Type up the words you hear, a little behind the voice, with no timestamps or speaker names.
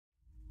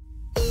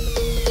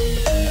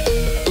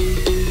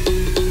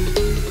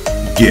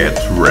Get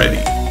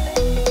ready.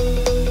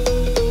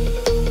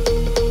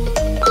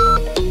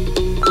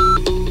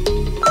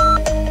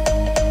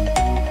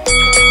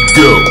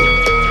 Go.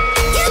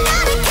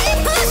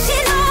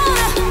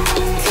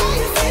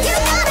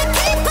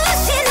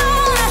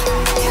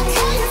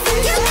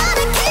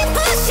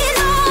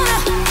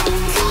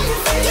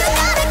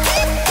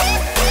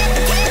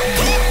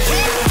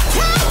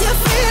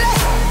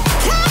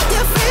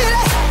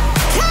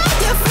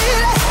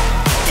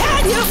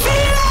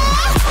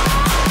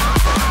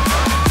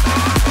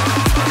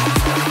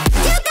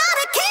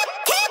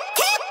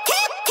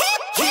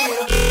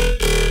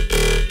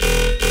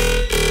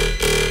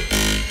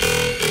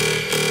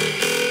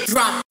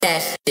 Drop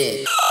that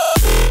shit.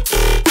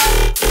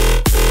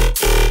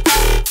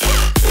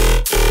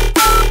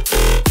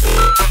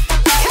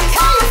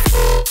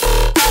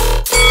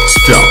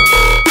 Stop.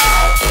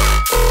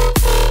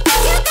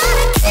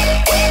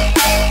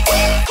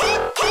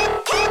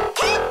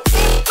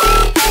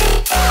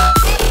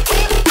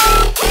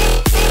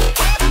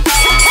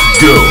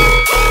 Go.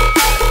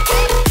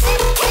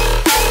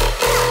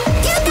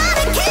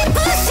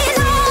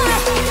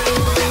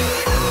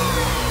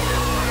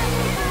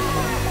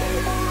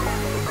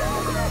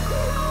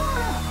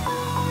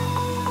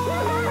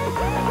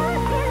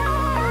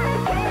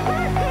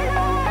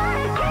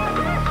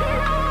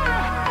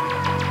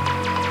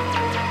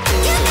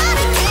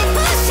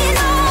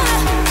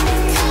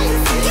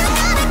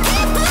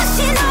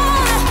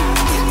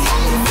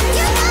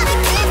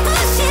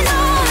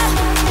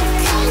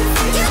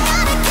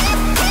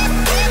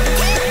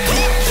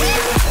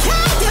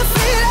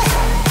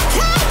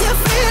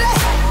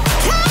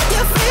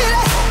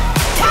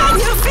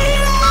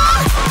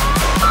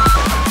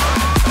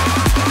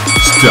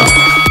 Stop.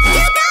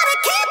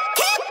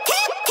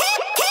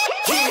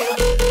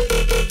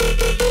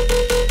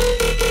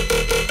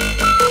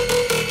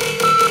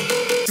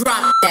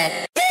 Drop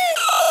that.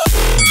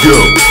 Go.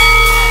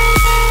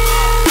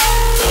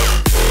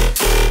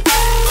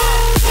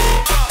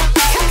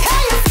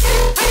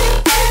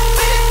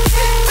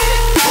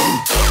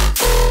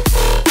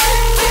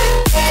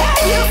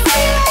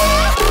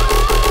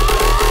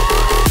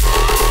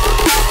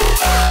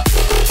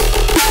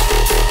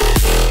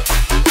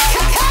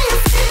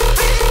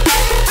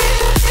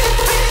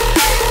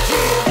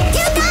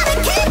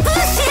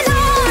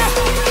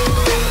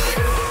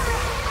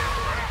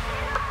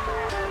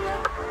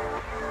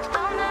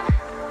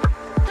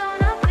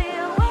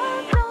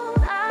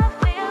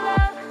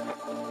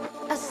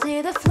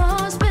 The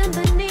floor spin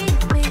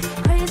beneath me.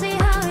 Crazy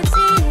how it's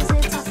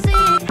easy to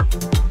see.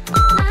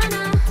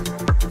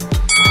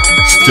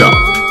 Stop.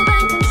 Move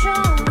and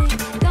control me.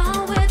 Go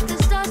with the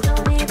stars.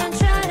 Don't even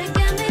try to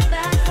get me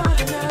back for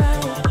the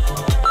night.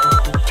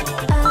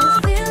 I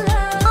feel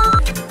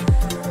love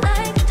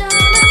like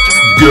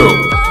diamonds. Go.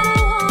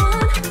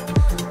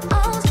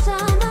 All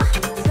summer,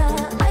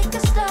 felt like a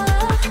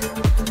star.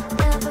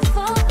 Never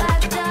fall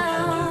back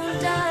down,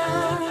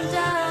 down,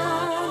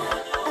 down.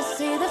 I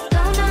see the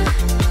floor now.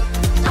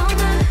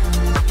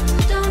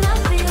 Don't I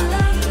feel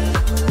love?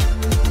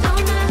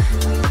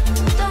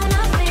 Don't I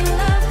feel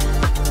love?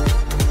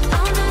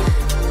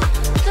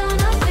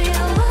 Don't I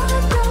feel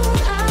what?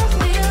 Don't I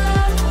feel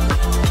love?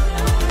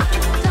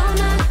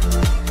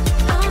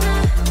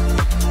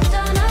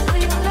 Don't I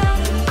feel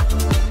love?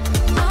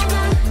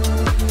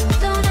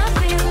 Don't I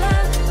feel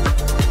love?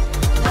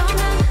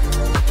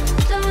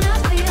 Don't I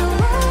feel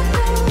what?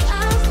 Don't I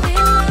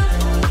feel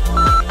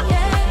love?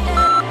 Yeah.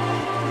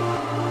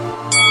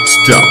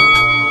 Stop.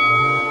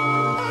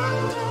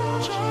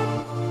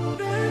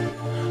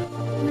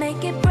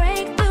 Make it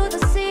break through the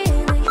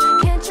ceiling.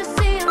 Can't you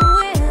see I'm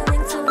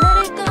willing to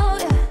let it go?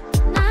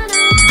 Yeah. Nah,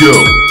 nah. Go.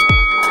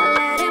 I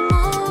let it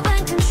move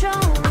and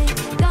control me.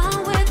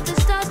 Gone with the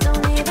stars.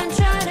 Don't even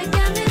try to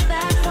get me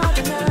back for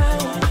the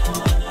night.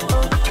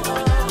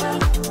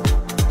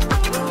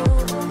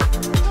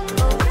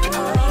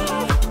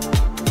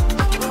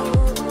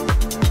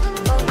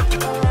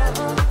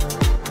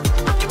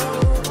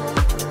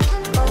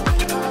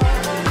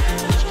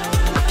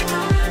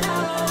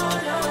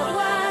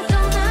 Why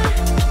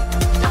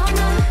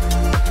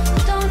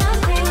don't I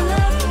feel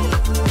love? Don't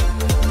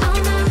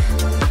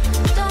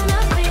I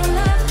feel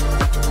love?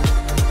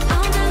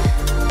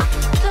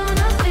 Don't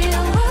I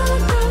feel what?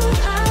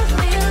 Don't I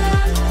feel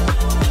love?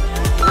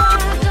 Why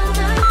don't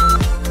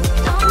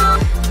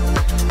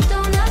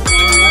I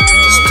feel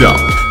love? Stop.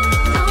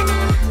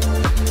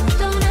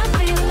 Don't I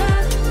feel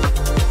love?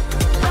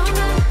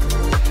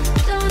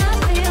 Don't I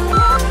feel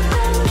what?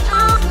 Don't I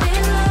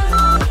feel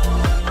love?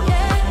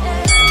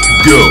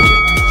 Yeah. Go.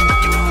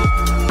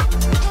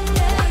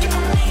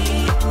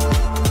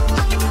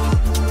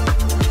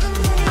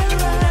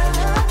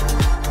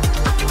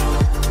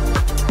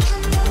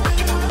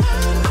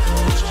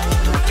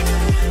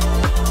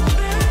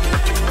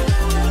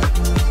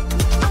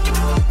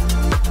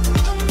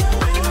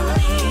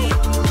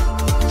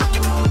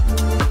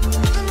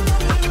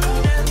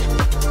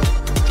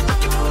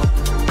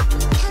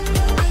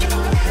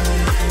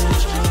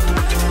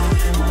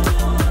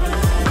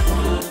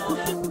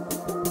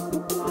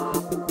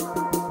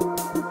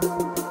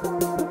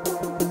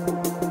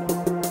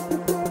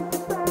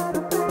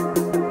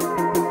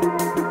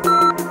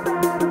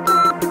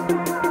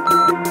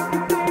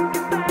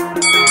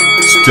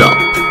 Stop.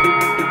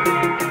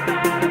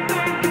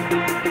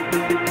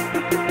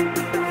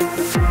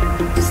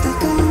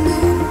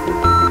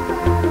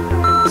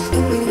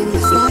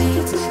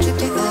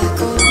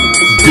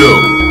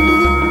 Go.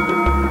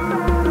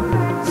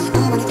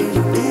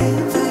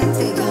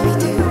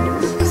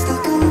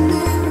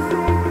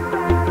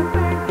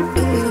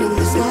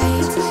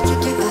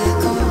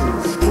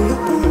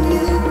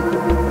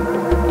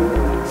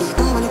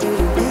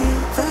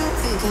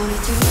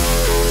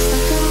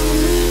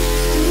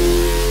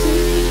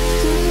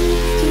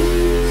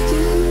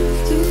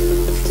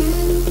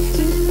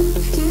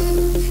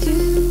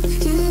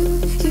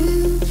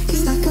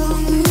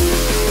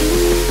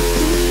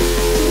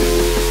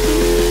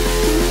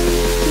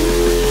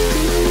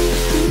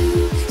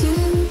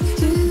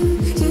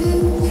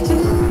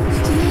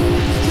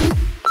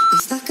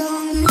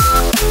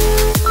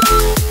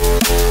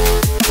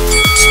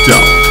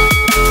 Stop.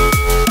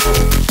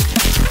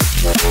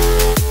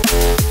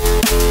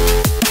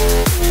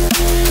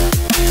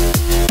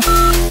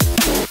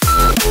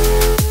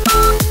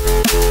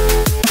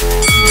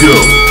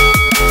 Go.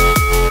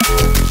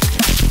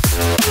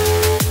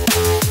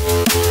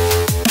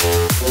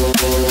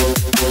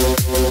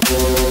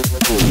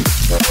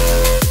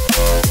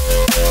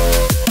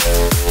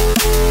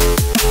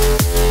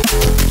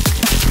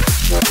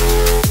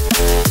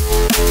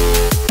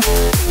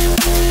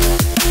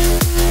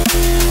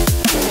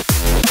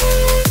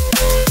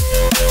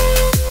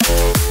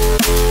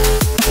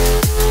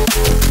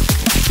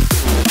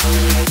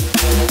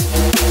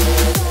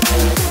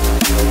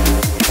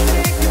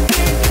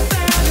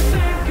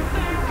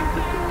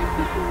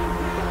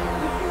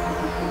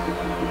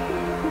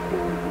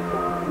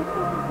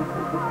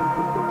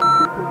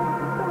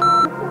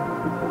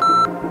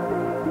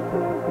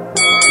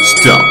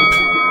 Stop.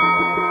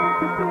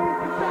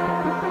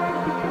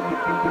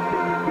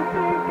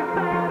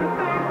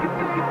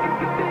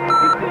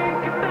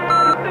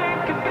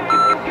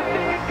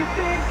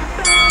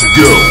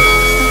 Go.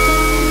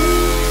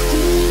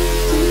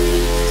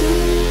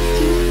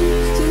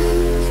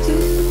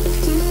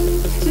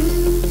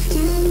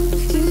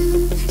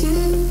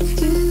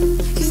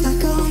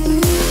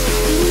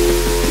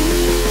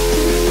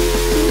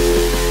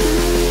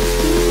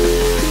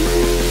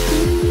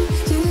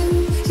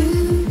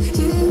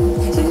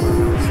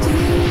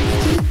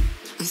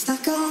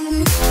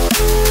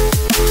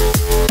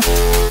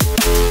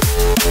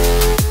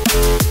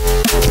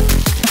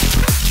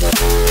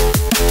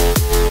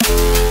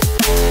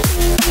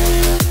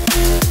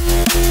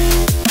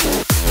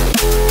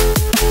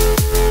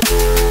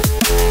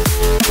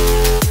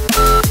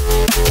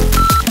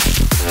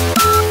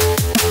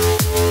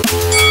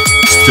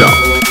 Stop.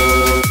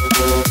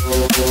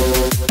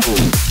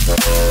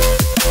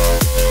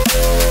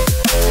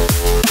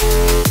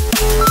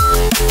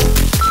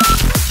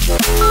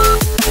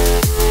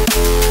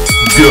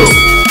 Go.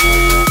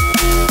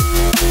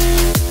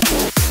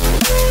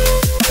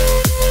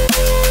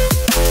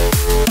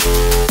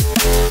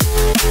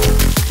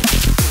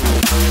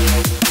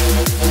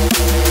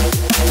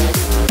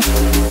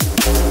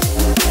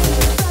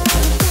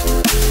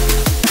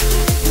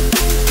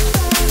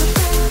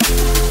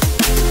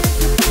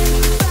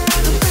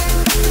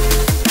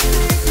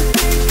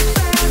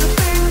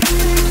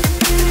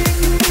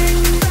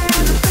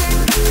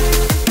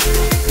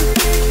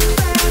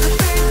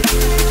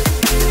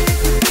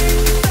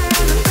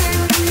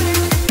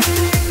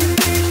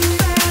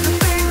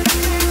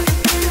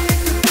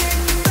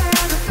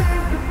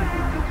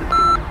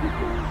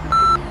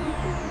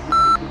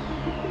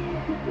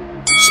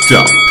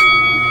 Stop.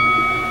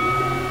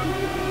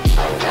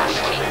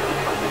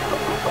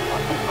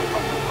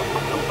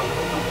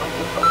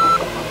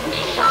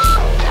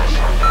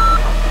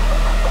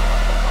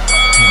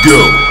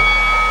 Go.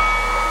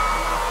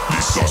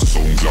 This a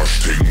sound clash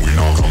thing, we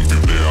not come to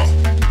play.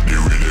 The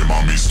rhythm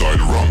and me style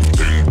ramp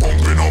thing,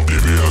 pumping up the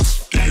bass.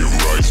 The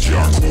right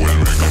can't cool,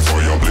 making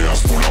fire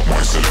blaze. Pull up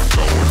my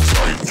selector, hold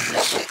tight, we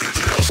must up the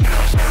place.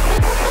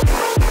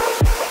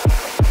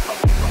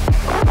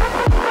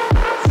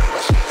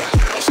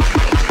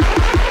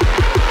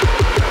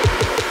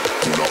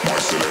 Pull up my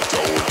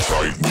selector, hold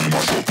tight, we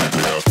must up the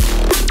place.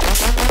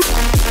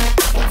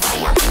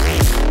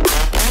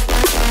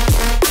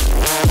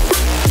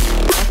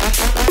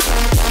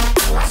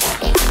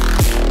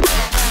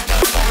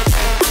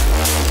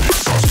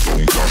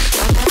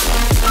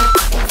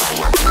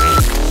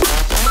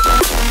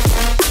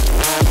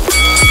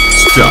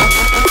 Stop.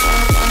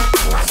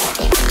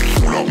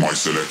 Pull up my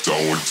selector,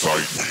 hold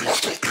tight, we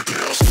must up the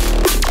place.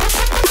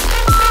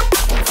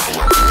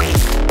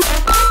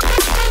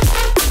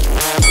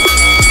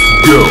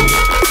 Go.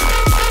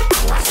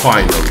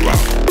 Final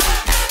round.